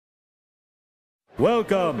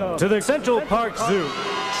Welcome to the Central Park Zoo.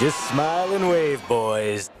 Just smile and wave,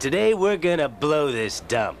 boys. Today we're gonna blow this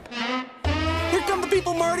dump. Here come the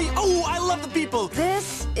people, Marty. Oh, I love the people.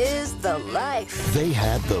 This is the life. They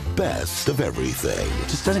had the best of everything. It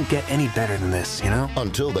just doesn't get any better than this, you know?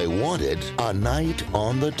 Until they wanted a night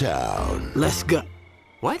on the town. Let's go.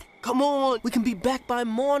 What? Come on, we can be back by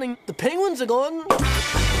morning. The penguins are gone.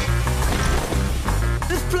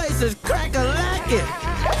 This place is crack-a-lackin'.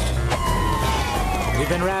 We've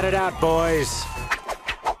been ratted out, boys.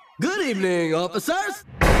 Good evening, officers.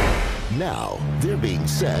 Now, they're being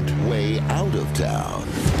sent way out of town.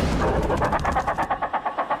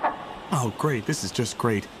 Oh, great. This is just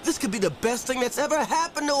great. This could be the best thing that's ever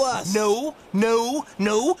happened to us. No, no,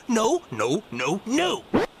 no, no, no, no, no.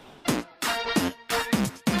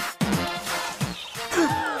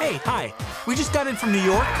 Hey, hi. We just got in from New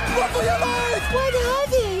York. Run for your life! What are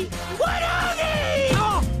they? What are they?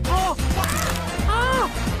 Oh, oh,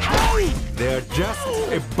 They're just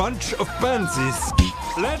a bunch of pansies.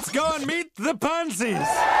 Let's go and meet the pansies.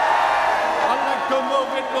 I like to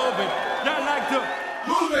move it. I like to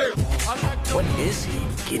move it. I like to What is he?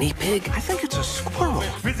 Guinea pig? I think it's a squirrel.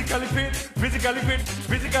 physically fit.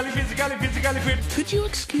 Could you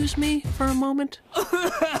excuse me for a moment?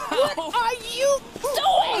 What are you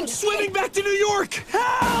doing? Swimming back to New York!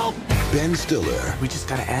 Help! Ben Stiller, We just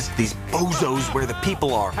gotta ask these bozos where the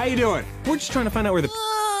people are. How you doing? We're just trying to find out where the...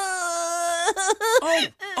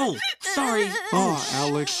 Oh, sorry. Oh,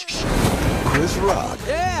 Alex. Chris Rock,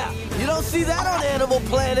 Yeah, you don't see that on Animal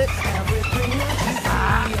Planet.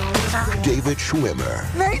 David Schwimmer,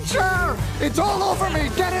 Nature! It's all over me!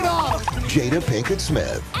 Get it off! Jada Pinkett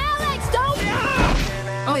Smith, Alex, don't!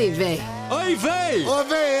 Oy vey. Oy vey!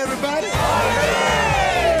 Hey, everybody!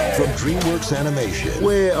 from DreamWorks Animation.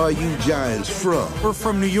 Where are you giants from? We're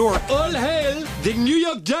from New York. All hail the New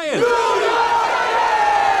York Giants!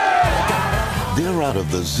 They're out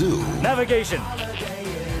of the zoo Navigation.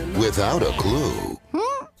 without a clue.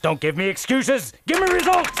 Don't give me excuses. Give me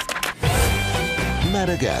results.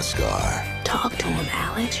 Madagascar. Talk to him,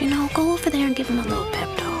 Alex. You know, go over there and give him a little pep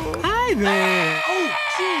talk. Hi there. Oh,